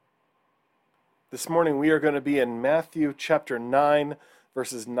This morning we are going to be in Matthew chapter 9,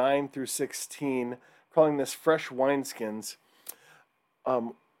 verses 9 through 16, calling this Fresh Wineskins.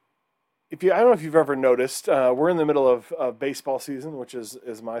 Um, I don't know if you've ever noticed, we're in the middle of baseball season, which is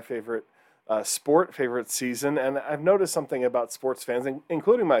my favorite favorite season, and I've noticed something about sports fans,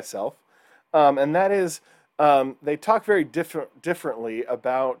 including myself, and that is they talk very differently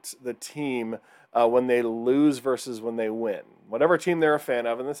about the team when they lose versus when they win. Whatever team they're a fan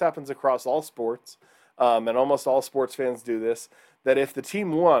of, and this happens across all sports, and almost all sports fans do this, that if the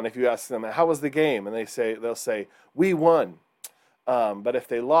team won, if you ask them, how was the game? And they'll say, we won. But if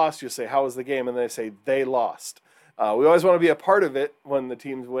they lost, you say, how was the game? And they say, they lost. We always want to be a part of it when the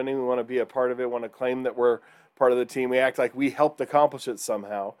team's winning. We want to be a part of it, want to claim that we're part of the team. We act like we helped accomplish it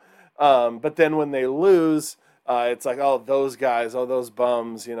somehow. But then when they lose, it's like, oh, those guys, oh, those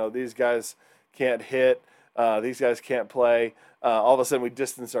bums, these guys can't hit, these guys can't play. All of a sudden we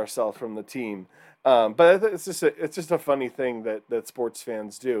distance ourselves from the team. But it's just a funny thing that sports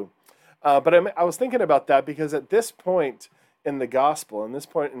fans do. But I was thinking about that because at this point in the gospel, in this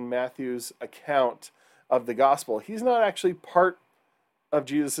point in Matthew's account of the gospel, he's not actually part of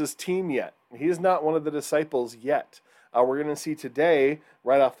Jesus' team yet. He's not one of the disciples yet. We're going to see today,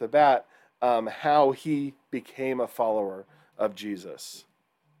 right off the bat, how he became a follower of Jesus.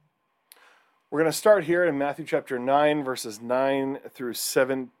 We're going to start here in Matthew chapter 9, verses 9 through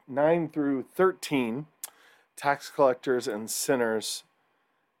 13, tax collectors and sinners.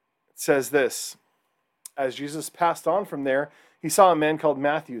 It says this: As Jesus passed on from there, he saw a man called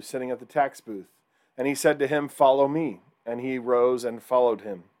Matthew sitting at the tax booth, and he said to him, "Follow me." And he rose and followed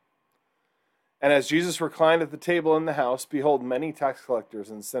him. And as Jesus reclined at the table in the house, behold, many tax collectors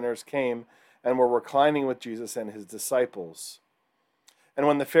and sinners came and were reclining with Jesus and his disciples. And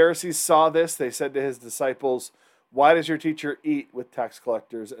when the Pharisees saw this, they said to his disciples, "Why does your teacher eat with tax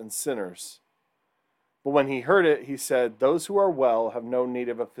collectors and sinners?" But when he heard it, he said, "Those who are well have no need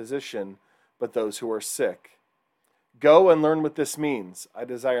of a physician, but those who are sick. Go and learn what this means. I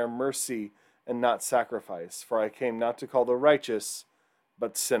desire mercy and not sacrifice, for I came not to call the righteous,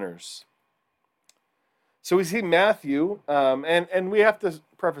 but sinners." So we see Matthew, and we have to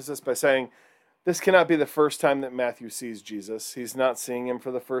preface this by saying this cannot be the first time that Matthew sees Jesus. He's not seeing him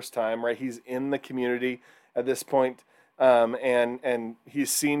for the first time, right? He's in the community at this point, and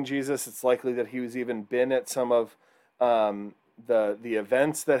he's seen Jesus. It's likely that he was even been at some of the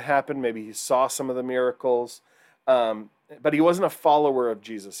events that happened. Maybe he saw some of the miracles, but he wasn't a follower of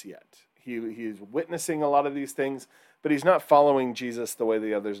Jesus yet. He's witnessing a lot of these things, but he's not following Jesus the way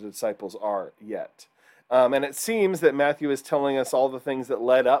the other disciples are yet. And it seems that Matthew is telling us all the things that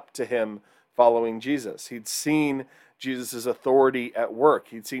led up to him following Jesus. He'd seen Jesus' authority at work.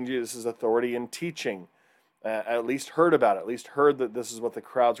 He'd seen Jesus' authority in teaching, at least heard about it, at least heard that this is what the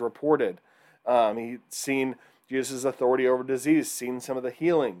crowds reported. He'd seen Jesus' authority over disease, seen some of the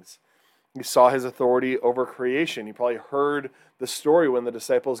healings. He saw his authority over creation. He probably heard the story when the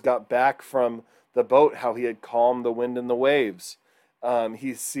disciples got back from the boat, how he had calmed the wind and the waves.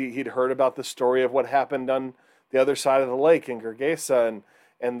 He'd heard about the story of what happened on the other side of the lake in Gergesa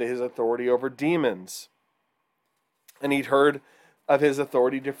and his authority over demons. And he'd heard of his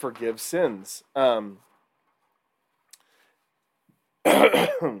authority to forgive sins. And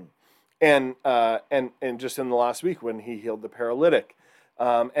just in the last week when he healed the paralytic.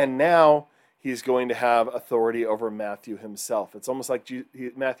 And now he's going to have authority over Matthew himself. It's almost like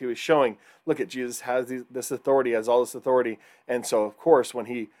Matthew is showing, look at Jesus has this authority, has all this authority. And so, of course, when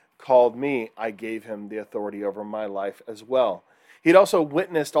he called me, I gave him the authority over my life as well. He'd also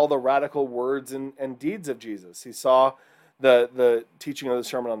witnessed all the radical words and deeds of Jesus. He saw the teaching of the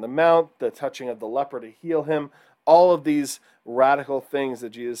Sermon on the Mount, the touching of the leper to heal him, all of these radical things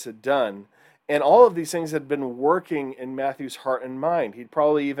that Jesus had done. And all of these things had been working in Matthew's heart and mind. He'd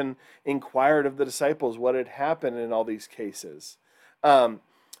probably even inquired of the disciples what had happened in all these cases.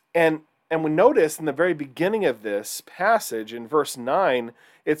 And we notice in the very beginning of this passage, in verse 9,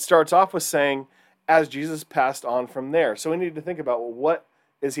 it starts off with saying, as Jesus passed on from there. So we need to think about, well, what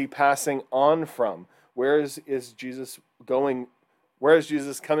is he passing on from? Where is Jesus going? Where is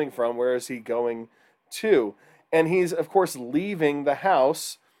Jesus coming from? Where is he going to? And he's, of course, leaving the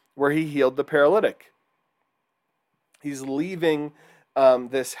house where he healed the paralytic. He's leaving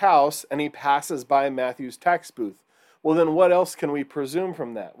this house, and he passes by Matthew's tax booth. Well, then what else can we presume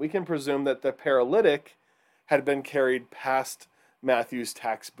from that? We can presume that the paralytic had been carried past Matthew's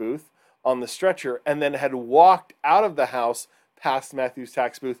tax booth on the stretcher, and then had walked out of the house past Matthew's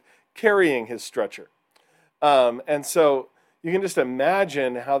tax booth carrying his stretcher. And so you can just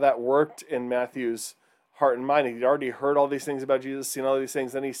imagine how that worked in Matthew's heart and mind. He'd already heard all these things about Jesus, seen all these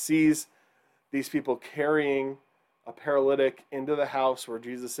things. Then he sees these people carrying a paralytic into the house where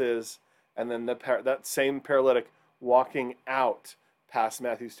Jesus is, and then that same paralytic walking out past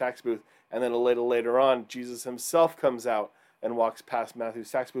Matthew's tax booth, and then a little later on, Jesus himself comes out and walks past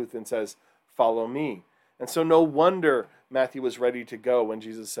Matthew's tax booth and says, "Follow me." And so no wonder Matthew was ready to go when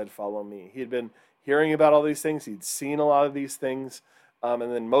Jesus said, "Follow me." He had been hearing about all these things. He'd seen a lot of these things. And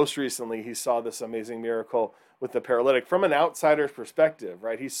then most recently, he saw this amazing miracle with the paralytic from an outsider's perspective,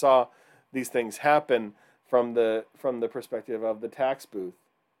 right? He saw these things happen from the perspective of the tax booth.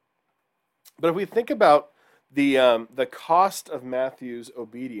 But if we think about the cost of Matthew's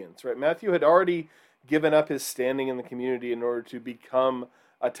obedience, right? Matthew had already given up his standing in the community in order to become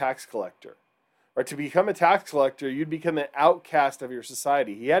a tax collector. Right? To become a tax collector, you'd become an outcast of your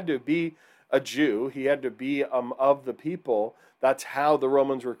society. He had to be a Jew. He had to be of the people. That's how the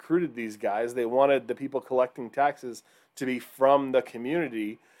Romans recruited these guys. They wanted the people collecting taxes to be from the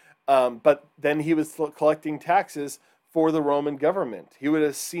community. But then he was collecting taxes for the Roman government. He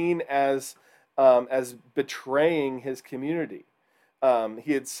was seen as betraying his community.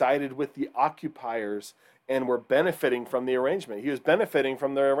 He had sided with the occupiers and were benefiting from the arrangement. He was benefiting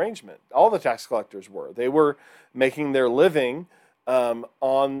from the arrangement. All the tax collectors were. They were making their living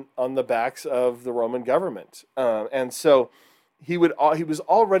on the backs of the Roman government. And so he was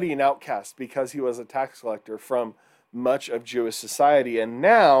already an outcast because he was a tax collector from much of Jewish society. And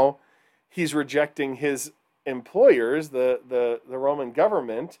now he's rejecting his employers, the Roman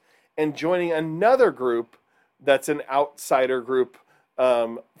government, and joining another group that's an outsider group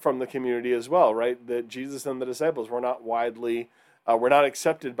from the community as well, right? That Jesus and the disciples were not were not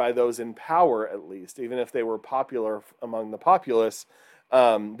accepted by those in power, at least. Even if they were popular among the populace,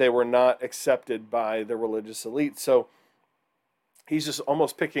 they were not accepted by the religious elite. So he's just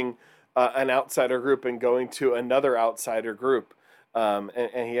almost picking an outsider group and going to another outsider group.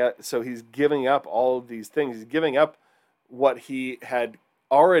 So he's giving up all of these things. He's giving up what he had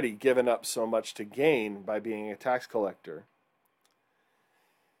already given up so much to gain by being a tax collector.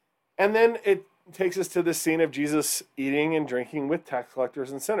 And then it takes us to the scene of Jesus eating and drinking with tax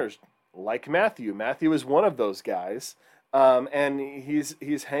collectors and sinners, like Matthew. Matthew is one of those guys, and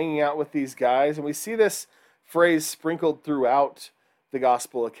he's hanging out with these guys, and we see this phrase sprinkled throughout the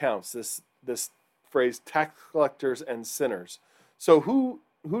gospel accounts. This phrase, tax collectors and sinners. So who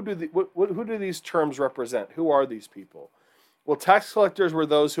do these terms represent? Who are these people? Well, tax collectors were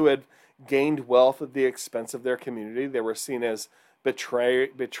those who had gained wealth at the expense of their community. They were seen as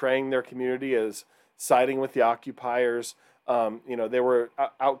betraying their community, as siding with the occupiers. They were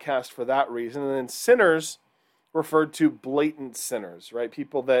outcast for that reason. And then sinners referred to blatant sinners, right?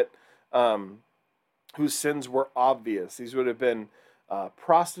 People that whose sins were obvious. These would have been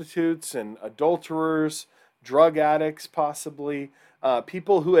prostitutes and adulterers, drug addicts, possibly.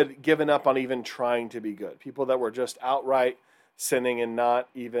 People who had given up on even trying to be good. People that were just outright sinning and not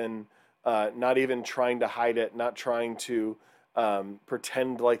even trying to hide it, not trying to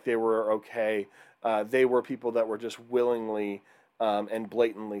pretend like they were okay. They were people that were just willingly and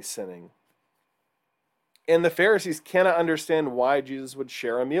blatantly sinning. And the Pharisees cannot understand why Jesus would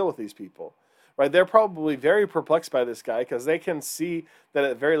share a meal with these people. Right? They're probably very perplexed by this guy because they can see that at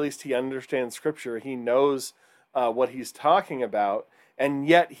the very least he understands Scripture. He knows what he's talking about, and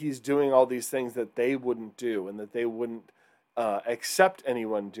yet he's doing all these things that they wouldn't do and that they wouldn't accept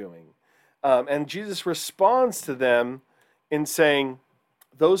anyone doing. And Jesus responds to them in saying,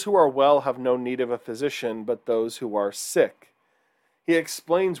 "Those who are well have no need of a physician, but those who are sick." He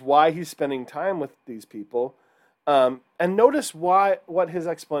explains why he's spending time with these people. And notice what his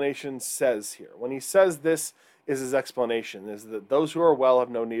explanation says here. When he says this is his explanation, is that those who are well have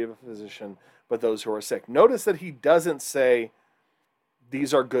no need of a physician, but those who are sick. Notice that he doesn't say,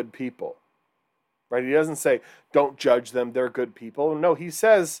 these are good people. Right? He doesn't say, don't judge them, they're good people. No, he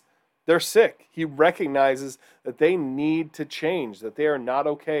says they're sick. He recognizes that they need to change, that they are not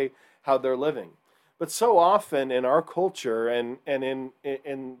okay how they're living. But so often in our culture and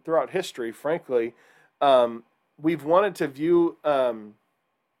in throughout history, frankly, we've wanted to view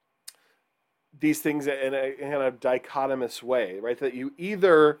these things in a dichotomous way, right? That you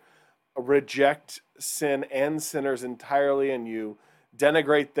either reject sin and sinners entirely and you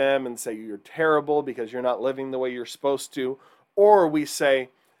denigrate them and say you're terrible because you're not living the way you're supposed to, or we say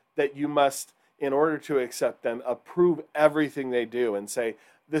that you must, in order to accept them, approve everything they do and say,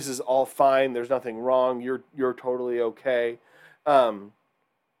 this is all fine, there's nothing wrong, you're totally okay.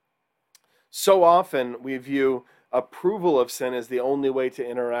 So often we view approval of sin as the only way to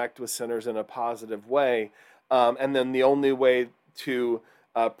interact with sinners in a positive way, and then the only way to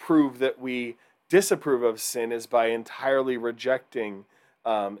prove that we disapprove of sin is by entirely rejecting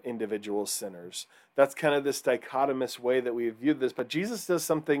individual sinners. That's kind of this dichotomous way that we view this. But Jesus does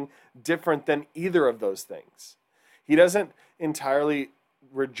something different than either of those things. He doesn't entirely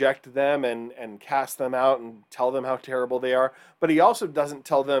reject them and cast them out and tell them how terrible they are, but he also doesn't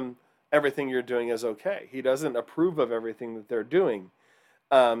tell them everything you're doing is okay. He doesn't approve of everything that they're doing.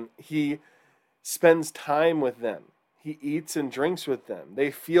 He spends time with them. He eats and drinks with them.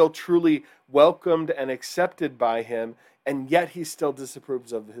 They feel truly welcomed and accepted by him, and yet he still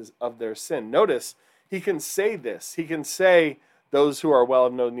disapproves of their sin. Notice, he can say this. He can say, those who are well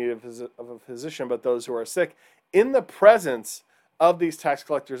have no need of a physician, but those who are sick, in the presence of these tax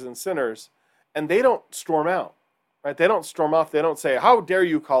collectors and sinners, and they don't storm out, right? They don't storm off. They don't say, "How dare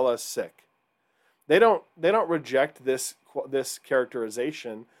you call us sick?" They don't reject this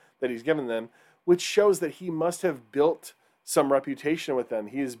characterization that he's given them, which shows that he must have built some reputation with them.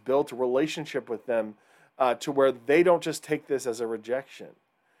 He has built a relationship with them to where they don't just take this as a rejection.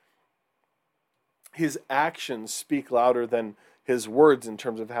 His actions speak louder than his words in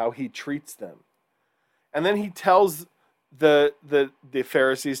terms of how he treats them. And then he tells the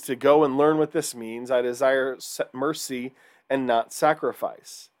Pharisees to go and learn what this means. I desire mercy and not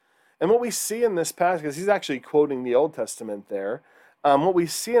sacrifice. And what we see in this passage, because he's actually quoting the Old Testament there, what we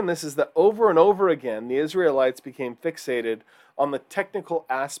see in this is that over and over again, the Israelites became fixated on the technical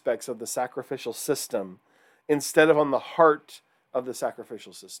aspects of the sacrificial system instead of on the heart of the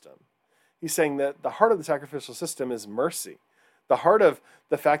sacrificial system. He's saying that the heart of the sacrificial system is mercy. The heart of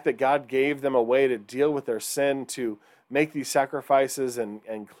the fact that God gave them a way to deal with their sin, to make these sacrifices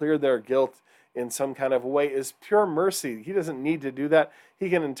and clear their guilt in some kind of way is pure mercy. He doesn't need to do that. He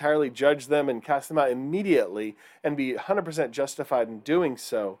can entirely judge them and cast them out immediately and be 100% justified in doing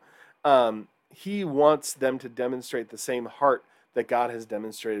so. He wants them to demonstrate the same heart that God has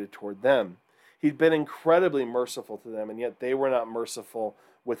demonstrated toward them. He'd been incredibly merciful to them, and yet they were not merciful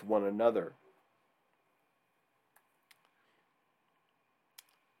with one another.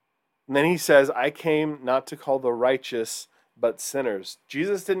 And then he says, I came not to call the righteous, but sinners.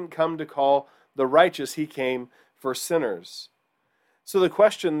 Jesus didn't come to call the righteous. He came for sinners. So the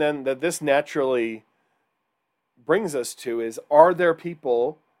question then that this naturally brings us to is, are there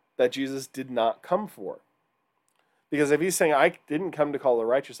people that Jesus did not come for? Because if he's saying, I didn't come to call the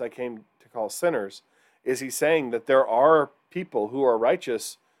righteous, I came to call sinners, is he saying that there are people who are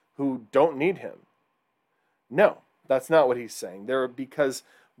righteous who don't need him? No, that's not what he's saying. Because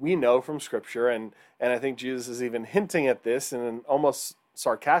we know from Scripture, and I think Jesus is even hinting at this in an almost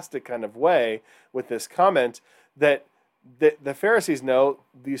sarcastic kind of way with this comment, that the Pharisees know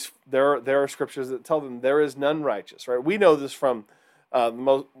there are Scriptures that tell them there is none righteous, right? We know this from,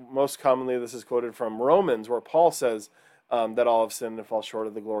 most commonly this is quoted from Romans, where Paul says that all have sinned and fall short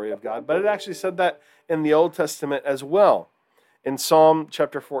of the glory of God. But it actually said that in the Old Testament as well. In Psalm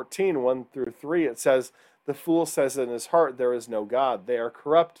chapter 14, 1 through 3, it says, the fool says in his heart, there is no God. They are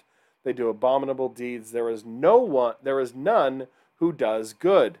corrupt. They do abominable deeds. There is none who does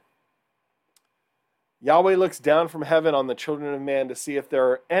good. Yahweh looks down from heaven on the children of man to see if there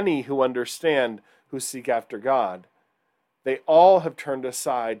are any who understand, who seek after God. They all have turned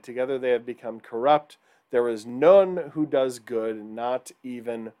aside. Together they have become corrupt. There is none who does good, not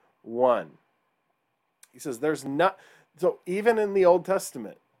even one. He says there's not. So even in the Old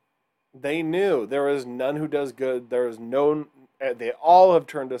Testament, they knew there is none who does good. There is no. They all have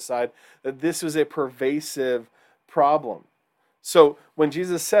turned aside. That this was a pervasive problem. So when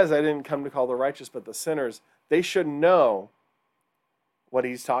Jesus says, "I didn't come to call the righteous, but the sinners," they should know what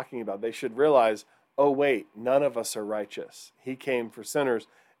he's talking about. They should realize, oh wait, none of us are righteous. He came for sinners,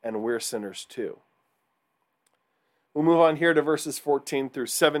 and we're sinners too. We'll move on here to verses 14 through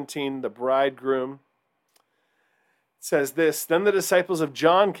 17. The bridegroom says this, then the disciples of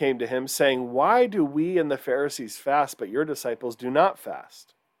John came to him, saying, why do we and the Pharisees fast, but your disciples do not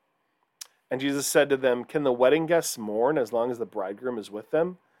fast? And Jesus said to them, can the wedding guests mourn as long as the bridegroom is with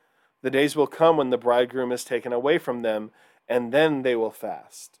them? The days will come when the bridegroom is taken away from them, and then they will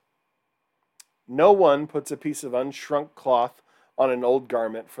fast. No one puts a piece of unshrunk cloth on an old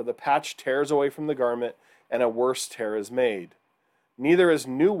garment, for the patch tears away from the garment, and a worse tear is made. Neither is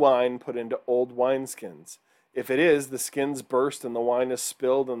new wine put into old wineskins. If it is, the skins burst and the wine is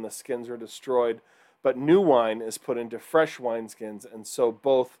spilled and the skins are destroyed. But new wine is put into fresh wineskins, and so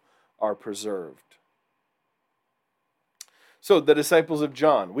both are preserved. So the disciples of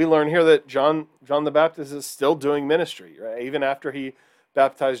John. We learn here that John the Baptist is still doing ministry, right? Even after he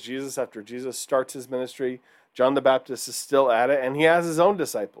baptized Jesus, after Jesus starts his ministry, John the Baptist is still at it, and he has his own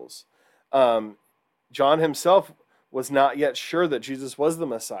disciples. John himself was not yet sure that Jesus was the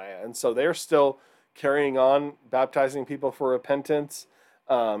Messiah, and so they're still carrying on, baptizing people for repentance.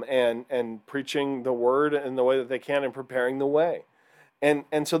 and preaching the word in the way that they can and preparing the way.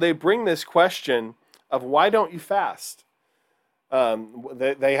 And so they bring this question of, why don't you fast?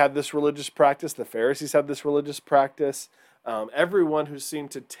 They had this religious practice. The Pharisees had this religious practice. Everyone who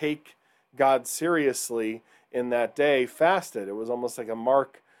seemed to take God seriously in that day fasted. It was almost like a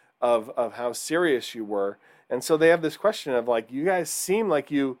mark of how serious you were. And so they have this question of, like, you guys seem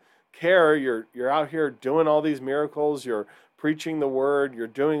like you care. You're out here doing all these miracles. You're preaching the word. You're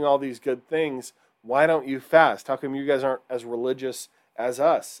doing all these good things. Why don't you fast? How come you guys aren't as religious as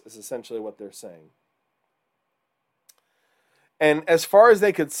us? Is essentially what they're saying. And as far as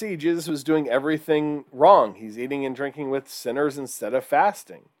they could see, Jesus was doing everything wrong. He's eating and drinking with sinners instead of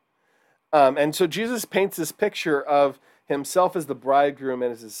fasting. And so Jesus paints this picture of himself as the bridegroom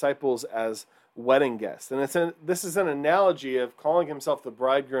and his disciples as wedding guests. And this is an analogy of calling himself the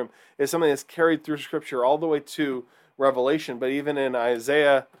bridegroom is something that's carried through Scripture all the way to Revelation. But even in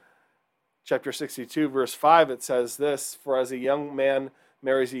Isaiah chapter 62, verse 5, it says this, "For as a young man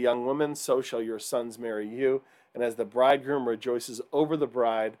marries a young woman, so shall your sons marry you. And as the bridegroom rejoices over the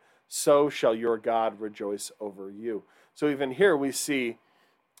bride, so shall your God rejoice over you." So even here we see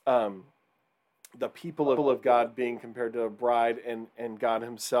the people of God being compared to a bride, and God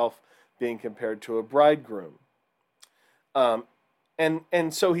himself being compared to a bridegroom.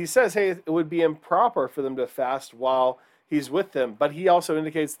 And so he says, hey, it would be improper for them to fast while he's with them. But he also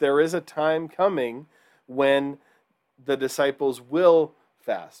indicates there is a time coming when the disciples will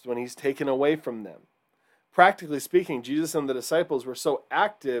fast, when he's taken away from them. Practically speaking, Jesus and the disciples were so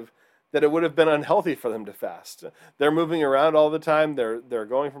active that it would have been unhealthy for them to fast. They're moving around all the time. They're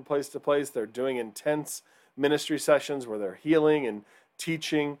going from place to place. They're doing intense ministry sessions where they're healing and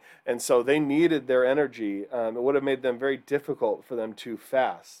teaching, and so they needed their energy. It would have made them very difficult for them to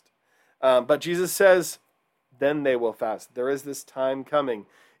fast. But Jesus says, then they will fast. There is this time coming.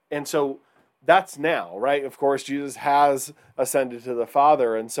 And so that's now, right? Of course, Jesus has ascended to the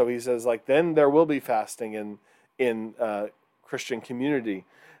Father, and so he says, like, then there will be fasting in Christian community.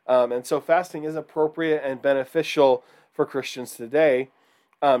 And so fasting is appropriate and beneficial for Christians today,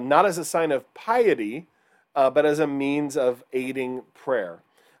 not as a sign of piety, but as a means of aiding prayer.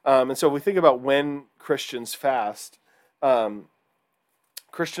 And so we think about when Christians fast.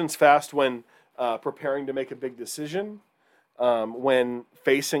 Christians fast when preparing to make a big decision, when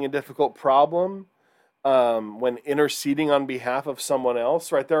facing a difficult problem, when interceding on behalf of someone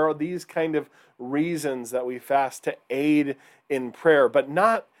else, right? There are these kind of reasons that we fast to aid in prayer, but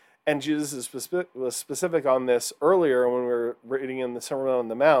not, and Jesus was specific on this earlier when we were reading in the Sermon on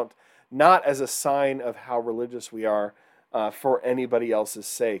the Mount, not as a sign of how religious we are for anybody else's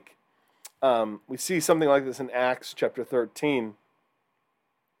sake. We see something like this in Acts chapter 13.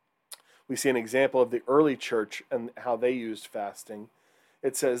 We see an example of the early church and how they used fasting.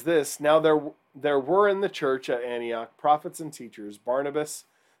 It says this, "Now there were in the church at Antioch prophets and teachers, Barnabas,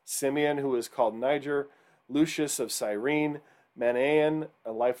 Simeon, who was called Niger, Lucius of Cyrene, Manaen,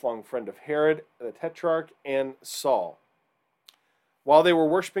 a lifelong friend of Herod, the Tetrarch, and Saul. While they were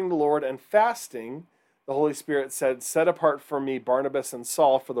worshiping the Lord and fasting, the Holy Spirit said, 'Set apart for me Barnabas and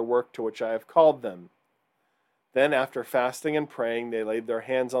Saul for the work to which I have called them.' Then after fasting and praying, they laid their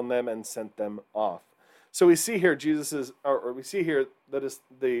hands on them and sent them off." So we see here we see here that is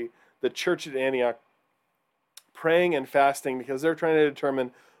the church at Antioch praying and fasting because they're trying to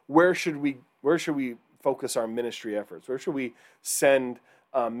determine where should we focus our ministry efforts, where should we send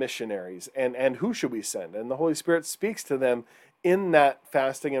missionaries, and who should we send? And the Holy Spirit speaks to them in that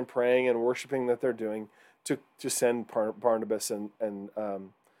fasting and praying and worshiping that they're doing to send Barnabas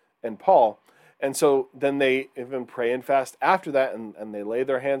and Paul. And so then they even pray and fast after that, and they lay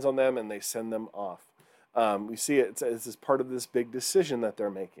their hands on them and they send them off. We see it's as part of this big decision that they're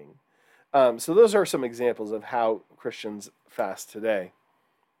making. So those are some examples of how Christians fast today.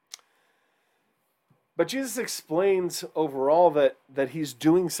 But Jesus explains overall that he's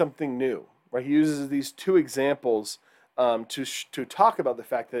doing something new, right? He uses these two examples to talk about the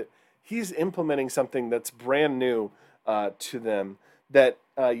fact that he's implementing something that's brand new to them. That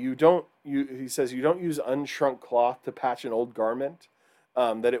he says you don't use unshrunk cloth to patch an old garment.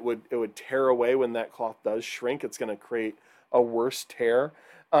 That it would tear away when that cloth does shrink. It's going to create a worse tear.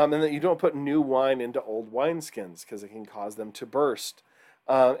 And that you don't put new wine into old wineskins because it can cause them to burst.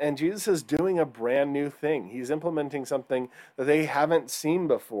 And Jesus is doing a brand new thing. He's implementing something that they haven't seen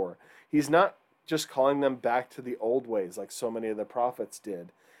before. He's not just calling them back to the old ways like so many of the prophets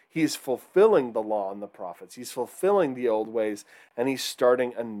did. He's fulfilling the law and the prophets. He's fulfilling the old ways, and he's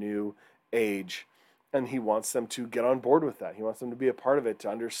starting a new age. And he wants them to get on board with that. He wants them to be a part of it, to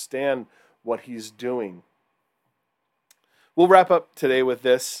understand what he's doing. We'll wrap up today with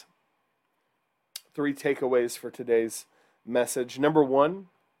this. 3 takeaways for today's message. Number 1,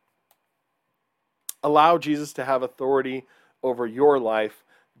 allow Jesus to have authority over your life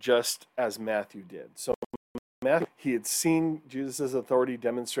just as Matthew did. So Matthew, he had seen Jesus' authority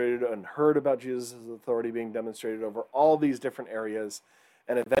demonstrated and heard about Jesus' authority being demonstrated over all these different areas,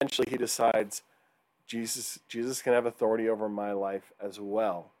 and eventually he decides, Jesus can have authority over my life as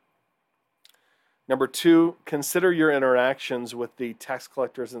well. Number 2, consider your interactions with the tax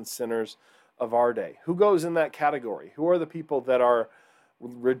collectors and sinners of our day. Who goes in that category? Who are the people that are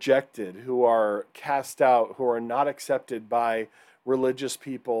rejected, who are cast out, who are not accepted by religious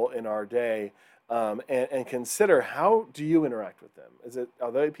people in our day? And consider, how do you interact with them?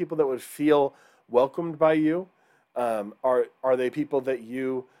 Are they people that would feel welcomed by you? Are they people that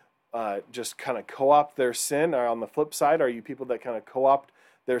you just kind of co-opt their sin? Or on the flip side, are you people that kind of co-opt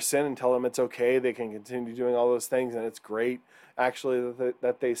their sin and tell them it's okay, they can continue doing all those things, and it's great actually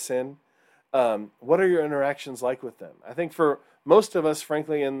that they sin? What are your interactions like with them? I think for most of us,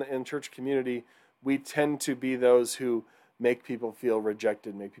 frankly, in church community, we tend to be those who make people feel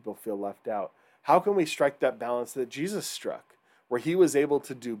rejected, make people feel left out. How can we strike that balance that Jesus struck, where he was able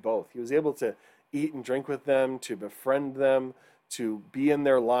to do both? He was able to eat and drink with them, to befriend them, to be in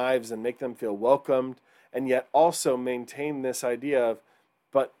their lives and make them feel welcomed, and yet also maintain this idea of,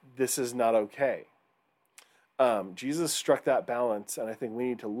 but this is not okay. Jesus struck that balance, and I think we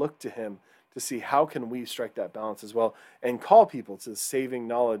need to look to him to see how can we strike that balance as well and call people to the saving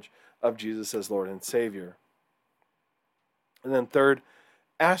knowledge of Jesus as Lord and Savior. And then third,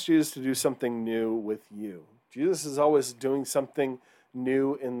 ask Jesus to do something new with you. Jesus is always doing something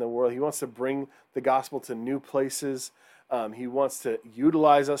new in the world. He wants to bring the gospel to new places. He wants to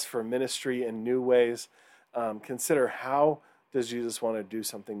utilize us for ministry in new ways. Consider, how does Jesus want to do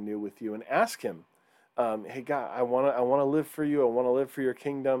something new with you? And ask him, hey God, I want to live for you. I want to live for your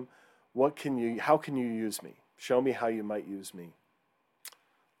kingdom. How can you use me? Show me how you might use me.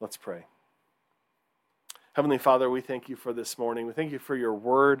 Let's pray. Heavenly Father, we thank you for this morning. We thank you for your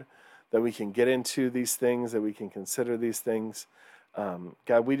word, that we can get into these things, that we can consider these things.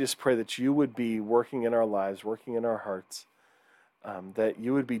 God, we just pray that you would be working in our lives, working in our hearts, that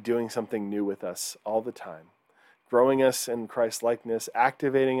you would be doing something new with us all the time, growing us in Christ likeness,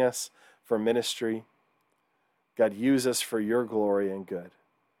 activating us for ministry. God, use us for your glory and good.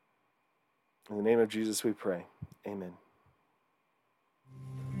 In the name of Jesus we pray. Amen.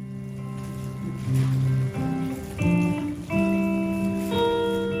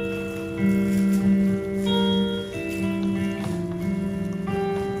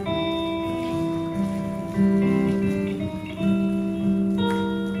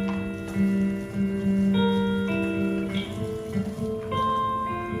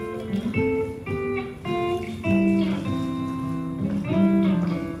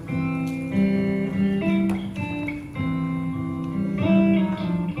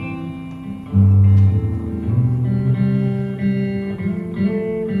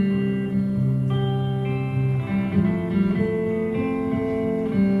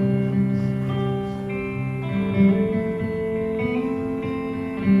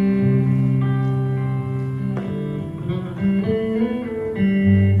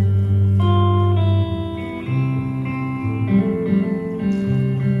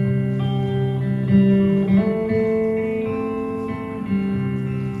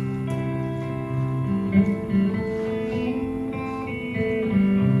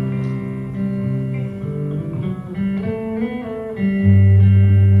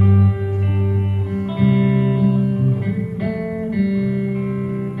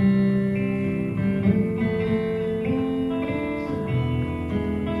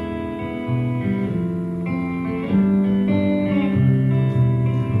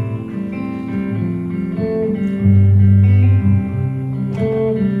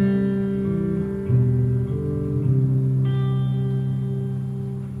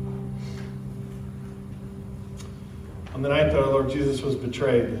 On the night that our Lord Jesus was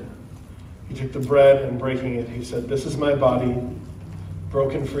betrayed, he took the bread and breaking it, he said, "This is my body,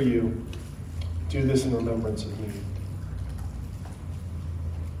 broken for you. Do this in remembrance of me."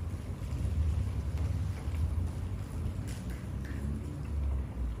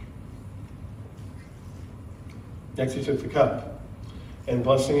 Next he took the cup, and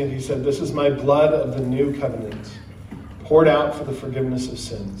blessing it, he said, "This is my blood of the new covenant, poured out for the forgiveness of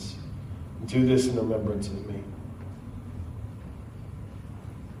sins. Do this in remembrance of me."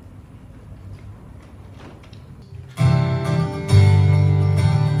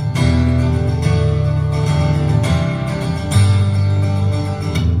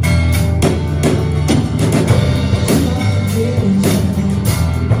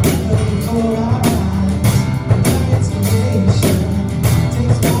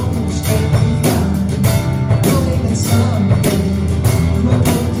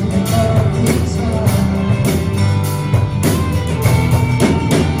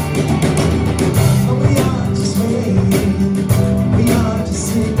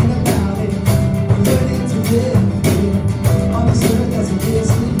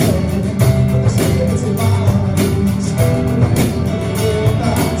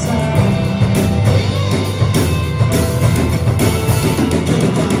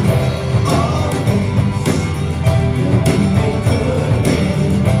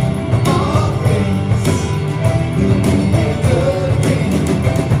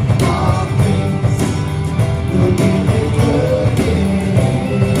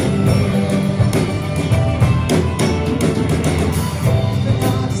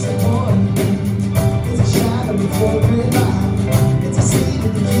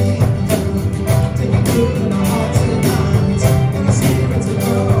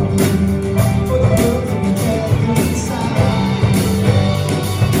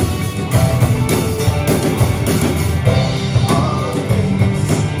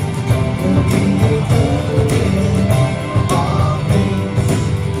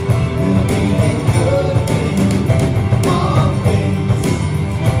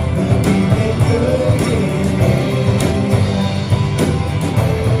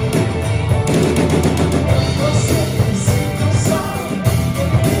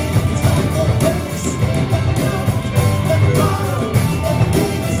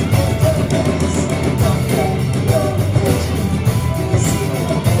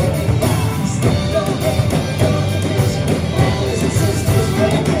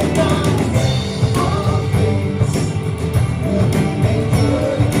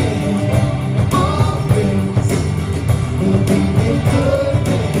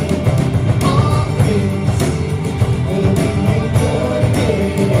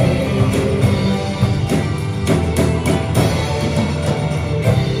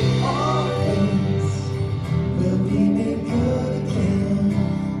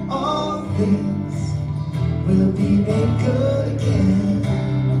 things will be made good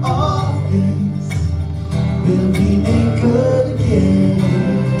again. All things will be made good again.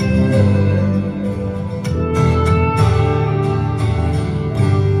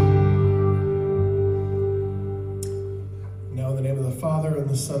 Now in the name of the Father, and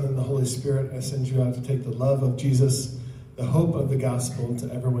the Son, and the Holy Spirit, I send you out to take the love of Jesus, the hope of the gospel,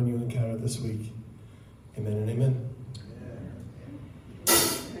 to everyone you encounter this week. Amen and amen.